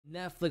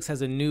Netflix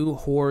has a new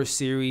horror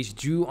series,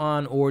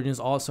 Ju-On Origins,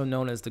 also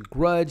known as The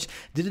Grudge.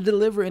 Did it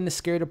deliver in the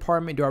scare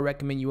department? Do I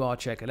recommend you all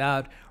check it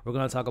out? We're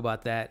going to talk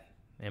about that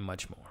and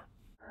much more.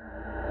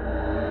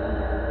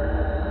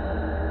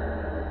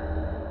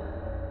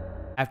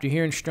 After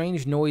hearing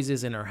strange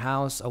noises in her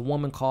house, a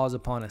woman calls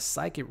upon a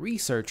psychic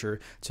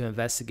researcher to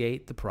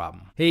investigate the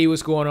problem. Hey,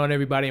 what's going on,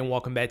 everybody, and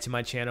welcome back to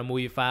my channel,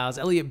 Movie Files.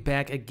 Elliot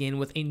back again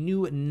with a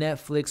new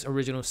Netflix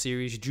original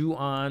series,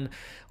 Ju-On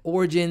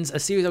Origins, a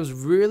series I was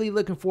really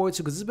looking forward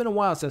to because it's been a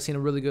while since I've seen a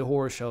really good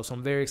horror show, so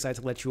I'm very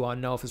excited to let you all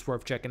know if it's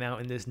worth checking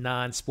out in this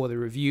non-spoiler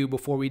review.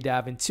 Before we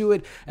dive into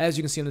it, as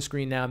you can see on the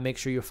screen now, make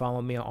sure you're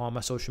following me on all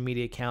my social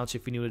media accounts.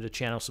 If you're new to the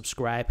channel,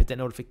 subscribe, hit that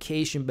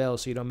notification bell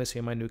so you don't miss any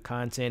of my new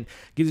content.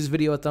 Give this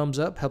video a thumbs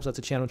up, helps out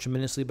the channel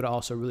tremendously, but I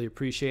also really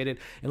appreciate it.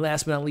 And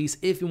last but not least,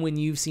 if and when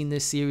you've seen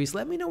this series,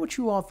 let me know what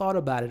you all thought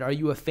about it. Are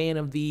you a fan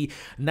of the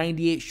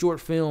 98 short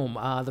film,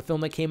 the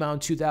film that came out in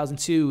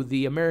 2002,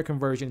 the American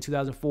version in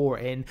 2004,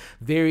 and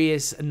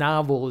various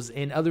novels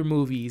and other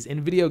movies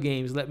and video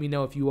games? Let me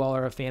know if you all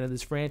are a fan of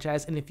this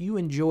franchise, and if you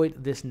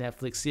enjoyed this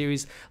Netflix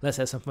series. Let's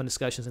have some fun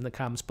discussions in the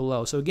comments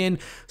below. So again,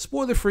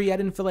 spoiler free. I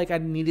didn't feel like I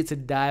needed to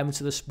dive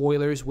into the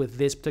spoilers with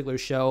this particular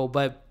show,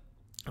 but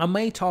I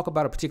may talk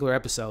about a particular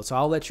episode, so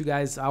I'll let you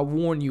guys, I'll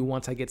warn you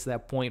once I get to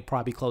that point,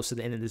 probably close to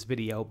the end of this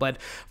video. But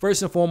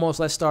first and foremost,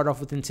 let's start off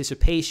with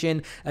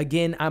anticipation.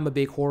 Again, I'm a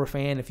big horror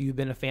fan. If you've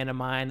been a fan of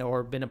mine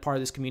or been a part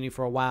of this community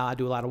for a while, I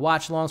do a lot of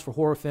watch-alongs for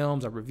horror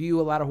films. I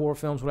review a lot of horror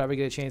films whenever I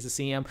get a chance to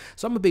see them.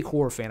 So I'm a big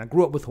horror fan. I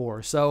grew up with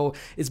horror. So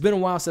it's been a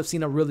while since I've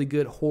seen a really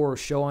good horror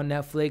show on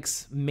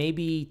Netflix,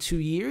 maybe 2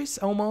 years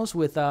almost,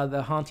 with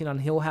The Haunting on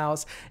Hill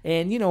House.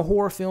 And, you know,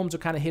 horror films are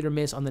kind of hit or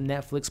miss on the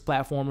Netflix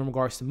platform in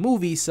regards to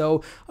movies.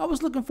 So I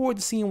was looking forward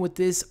to seeing what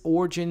this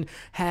origin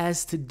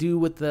has to do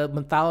with the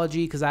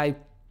mythology, because I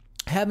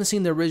haven't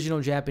seen the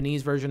original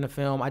Japanese version of the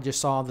film. I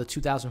just saw the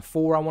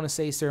 2004, I want to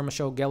say, Sarah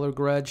Michelle Gellar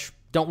Grudge.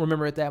 Don't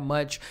remember it that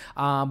much,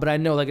 but I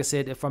know, like I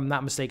said, if I'm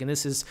not mistaken,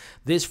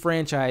 this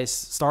franchise,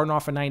 starting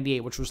off in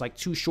 98, which was like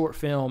 2 short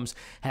films,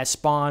 has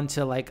spawned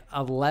to like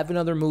 11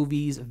 other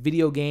movies,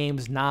 video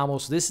games,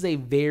 novels. So this is a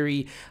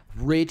very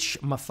rich,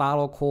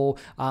 methodical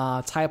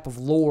type of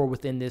lore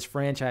within this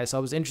franchise. So I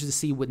was interested to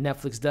see what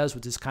Netflix does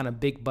with this kind of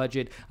big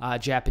budget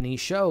Japanese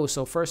show.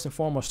 So first and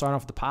foremost, starting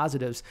off with the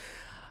positives,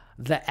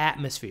 the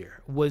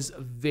atmosphere was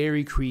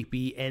very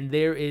creepy, and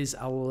there is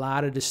a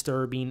lot of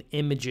disturbing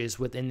images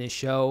within this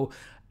show.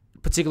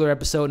 Particular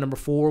episode number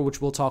 4,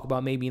 which we'll talk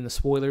about maybe in the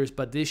spoilers,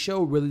 but this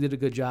show really did a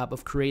good job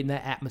of creating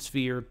that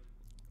atmosphere,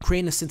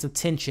 creating a sense of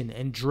tension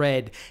and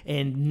dread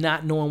and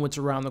not knowing what's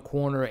around the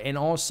corner. And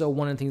also,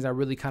 one of the things I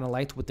really kind of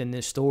liked within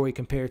this story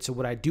compared to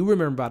what I do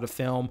remember about the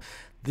film,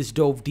 this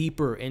dove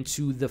deeper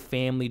into the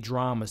family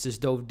dramas. This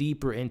dove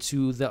deeper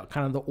into the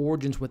kind of the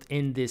origins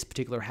within this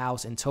particular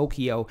house in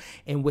Tokyo.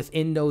 And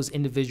within those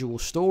individual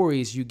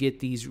stories, you get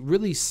these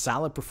really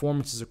solid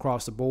performances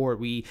across the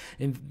board. You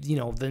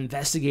know, the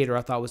investigator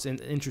I thought was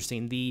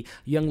interesting. The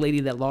young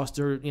lady that lost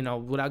her, you know,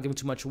 without giving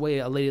too much away,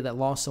 a lady that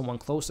lost someone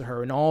close to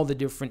her, and all the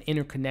different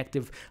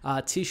interconnective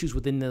tissues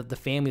within the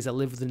families that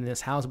live within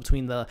this house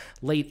between the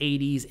late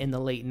 80s and the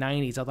late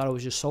 90s. I thought it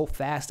was just so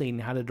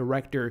fascinating how the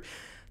director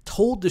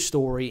told the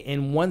story.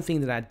 And one thing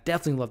that I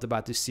definitely loved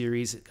about this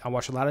series, I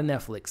watch a lot of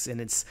Netflix,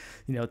 and it's,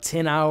 you know,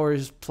 10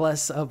 hours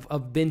plus of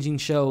binging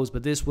shows,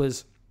 but this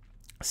was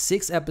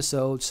 6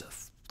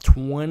 episodes,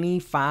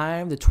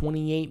 25 to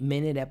 28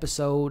 minute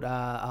episode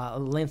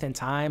length and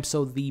time.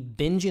 So the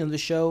binging of the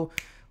show,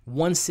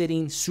 one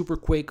sitting, super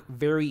quick,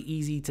 very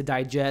easy to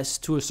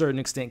digest to a certain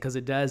extent, because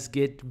it does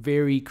get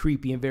very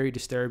creepy and very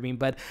disturbing.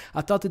 But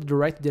I thought that the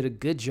director did a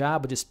good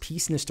job of just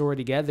piecing the story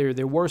together.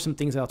 There were some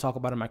things that I'll talk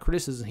about in my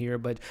criticism here,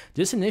 but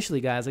just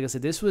initially, guys, like I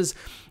said, this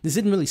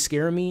didn't really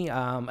scare me.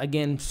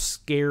 Again,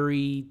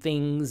 scary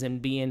things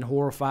and being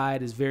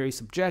horrified is very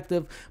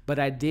subjective, but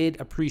I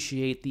did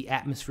appreciate the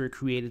atmosphere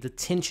created, the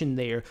tension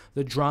there,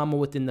 the drama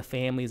within the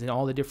families, and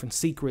all the different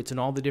secrets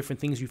and all the different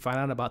things you find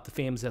out about the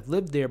families that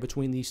lived there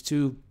between these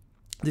two.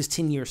 This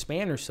 10-year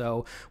span or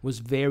so was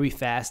very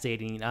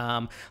fascinating.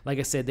 Like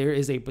I said, there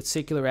is a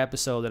particular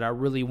episode that I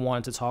really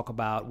wanted to talk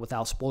about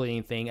without spoiling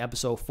anything,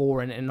 episode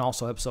 4 and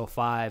also episode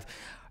 5.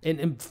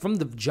 And from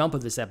the jump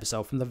of this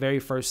episode, from the very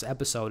first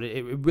episode,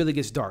 it really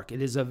gets dark. It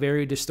is a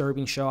very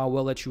disturbing show. I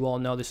will let you all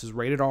know this is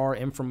rated R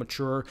and for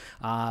mature.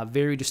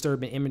 Very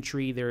disturbing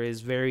imagery.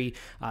 There's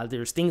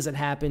things that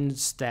happen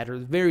that are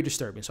very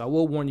disturbing. So I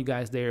will warn you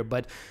guys there.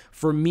 But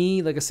for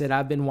me, like I said,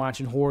 I've been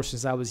watching horror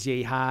since I was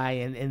yay high,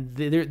 and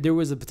there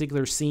was a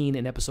particular scene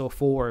in episode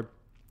 4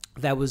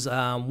 that was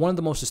one of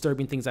the most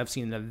disturbing things I've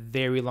seen in a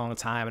very long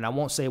time, and I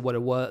won't say what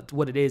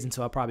it is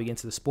until I probably get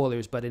into the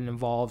spoilers, but it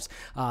involves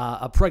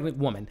a pregnant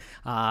woman,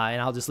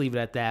 and I'll just leave it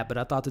at that. But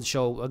I thought the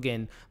show,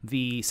 again,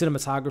 the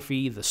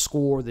cinematography, the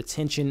score, the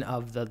tension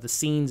of the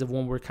scenes of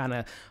when we're kind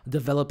of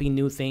developing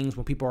new things,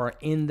 when people are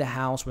in the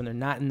house, when they're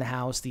not in the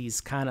house,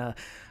 these kind of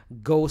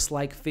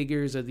ghost-like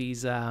figures of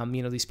these,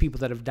 these people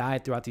that have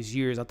died throughout these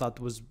years, I thought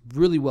was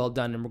really well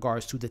done in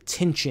regards to the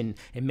tension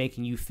and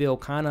making you feel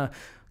kind of,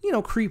 you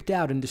know, creeped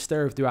out and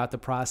disturbed throughout the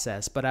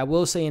process. But I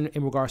will say in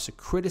regards to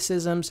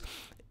criticisms,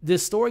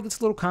 this story gets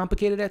a little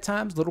complicated at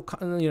times,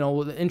 you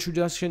know, the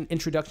introduction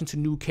to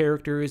new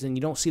characters, and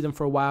you don't see them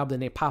for a while, but then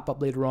they pop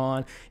up later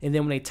on. And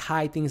then when they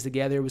tie things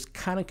together, it was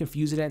kind of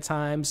confusing at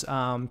times.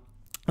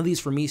 At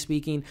least for me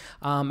speaking,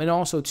 and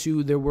also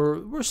too, there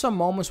were some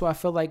moments where I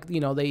felt like,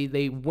 you know,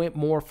 they went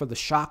more for the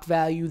shock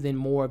value than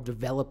more of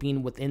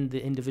developing within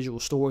the individual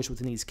stories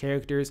within these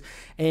characters.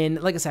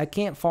 And like I said, I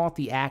can't fault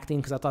the acting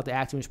because I thought the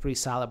acting was pretty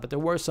solid, but there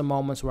were some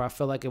moments where I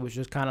felt like it was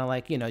just kind of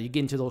like, you know, you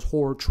get into those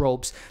horror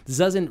tropes. This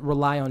doesn't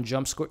rely on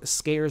jump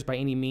scares by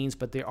any means,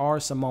 but there are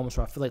some moments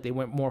where I feel like they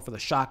went more for the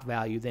shock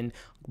value than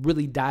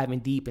really diving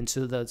deep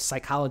into the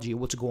psychology of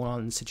what's going on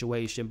in the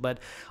situation. But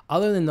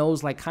other than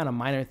those like kind of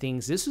minor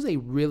things, this was a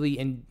really,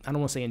 and I don't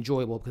want to say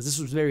enjoyable because this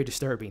was very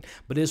disturbing,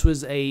 but this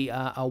was a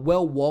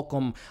well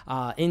welcome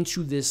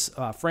into this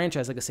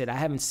franchise. Like I said, I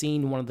haven't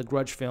seen one of the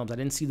Grudge films. I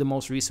didn't see the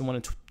most recent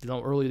one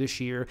earlier this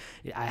year.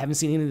 I haven't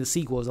seen any of the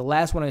sequels. The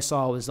last one I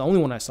saw was the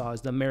only one I saw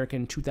is the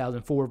American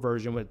 2004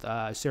 version with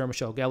Sarah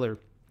Michelle Gellar.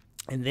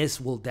 And this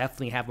will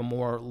definitely have a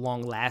more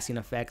long-lasting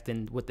effect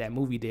than what that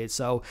movie did.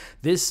 So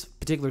this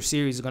particular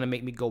series is going to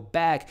make me go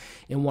back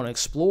and want to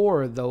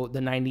explore the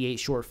 98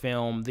 short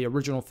film, the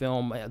original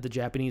film, the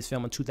Japanese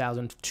film in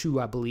 2002,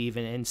 I believe,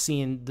 and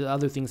seeing the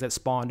other things that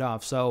spawned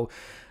off. So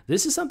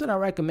this is something I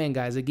recommend,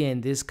 guys.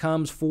 Again, this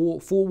comes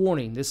full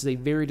warning. This is a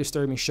very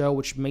disturbing show,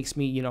 which makes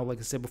me, you know, like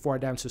I said before I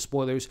dive into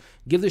spoilers,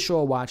 give the show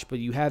a watch, but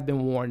you have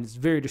been warned. It's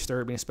very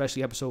disturbing,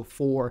 especially episode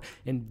 4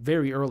 and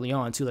very early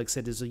on, too. Like I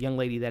said, there's a young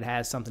lady that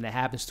has something that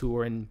happens to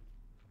her, and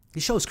the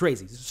show is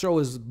crazy. The show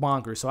is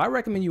bonkers. So I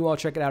recommend you all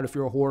check it out if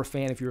you're a horror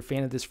fan, if you're a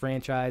fan of this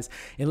franchise,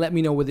 and let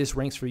me know where this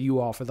ranks for you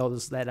all, for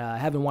those that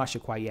haven't watched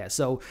it quite yet.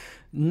 So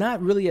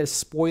not really a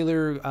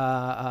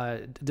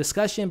spoiler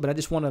discussion, but I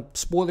just want to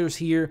spoilers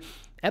here.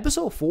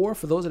 Episode 4,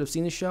 for those that have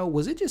seen the show,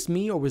 was it just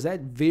me or was that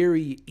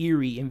very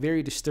eerie and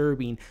very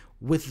disturbing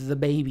with the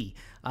baby?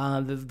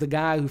 The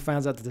guy who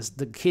finds out that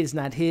the kid's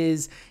not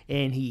his,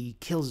 and he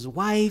kills his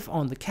wife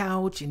on the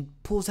couch and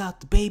pulls out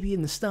the baby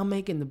in the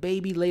stomach, and the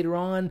baby later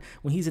on,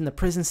 when he's in the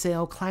prison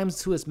cell,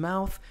 climbs to his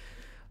mouth.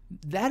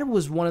 That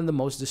was one of the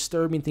most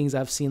disturbing things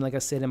I've seen, like I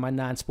said, in my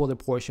non-spoiler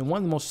portion. One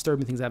of the most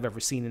disturbing things I've ever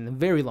seen in a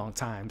very long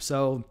time.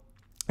 So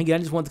again, I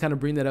just wanted to kind of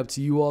bring that up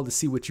to you all to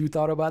see what you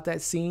thought about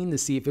that scene, to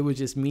see if it was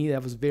just me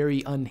that was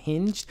very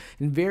unhinged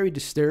and very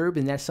disturbed,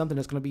 and that's something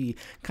that's going to be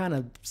kind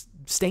of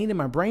staying in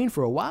my brain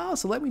for a while.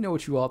 So let me know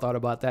what you all thought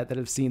about that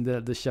have seen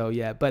the show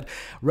yet. But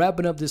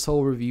wrapping up this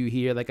whole review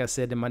here, like I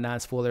said in my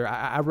non-spoiler,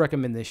 I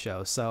recommend this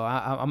show. So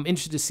I'm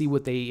interested to see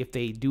if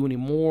they do any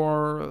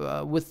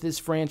more with this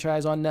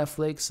franchise on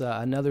Netflix,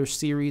 another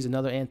series,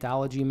 another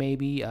anthology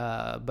maybe.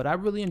 But I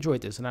really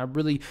enjoyed this, and I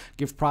really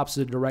give props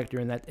to the director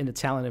and the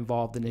talent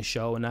involved in this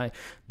show. And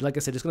like I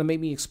said, it's going to make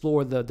me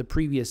explore the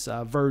previous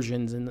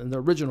versions and the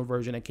original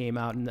version that came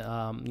out in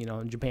you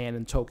know, in Japan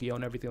and Tokyo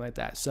and everything like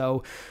that.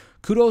 So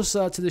kudos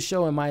to the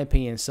show, in my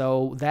opinion.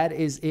 So that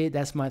is it.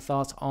 That's my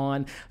thoughts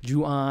on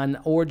Ju-On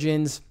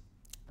Origins.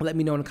 Let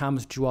me know in the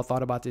comments what you all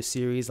thought about this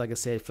series. Like I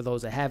said, for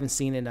those that haven't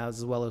seen it,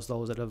 as well as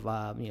those that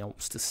have, you know,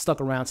 stuck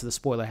around to the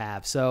spoiler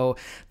half. So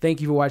thank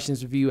you for watching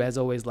this review. As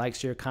always, like,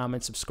 share,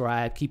 comment,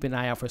 subscribe. Keep an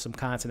eye out for some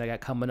content I got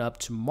coming up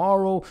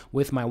tomorrow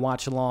with my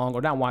watch along,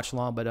 or not watch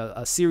along, but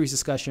a series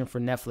discussion for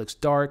Netflix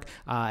Dark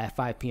at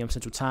 5 p.m.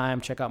 Central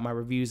Time. Check out my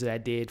reviews that I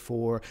did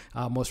for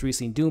most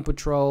recently Doom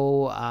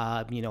Patrol,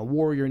 you know,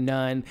 Warrior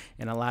Nun,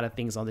 and a lot of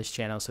things on this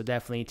channel. So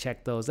definitely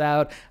check those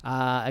out.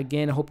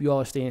 Again, I hope you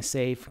all are staying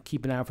safe.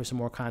 Keep an eye out for some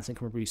more content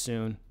coming pretty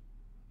soon.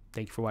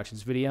 Thank you for watching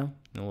this video,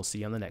 and we'll see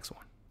you on the next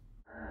one.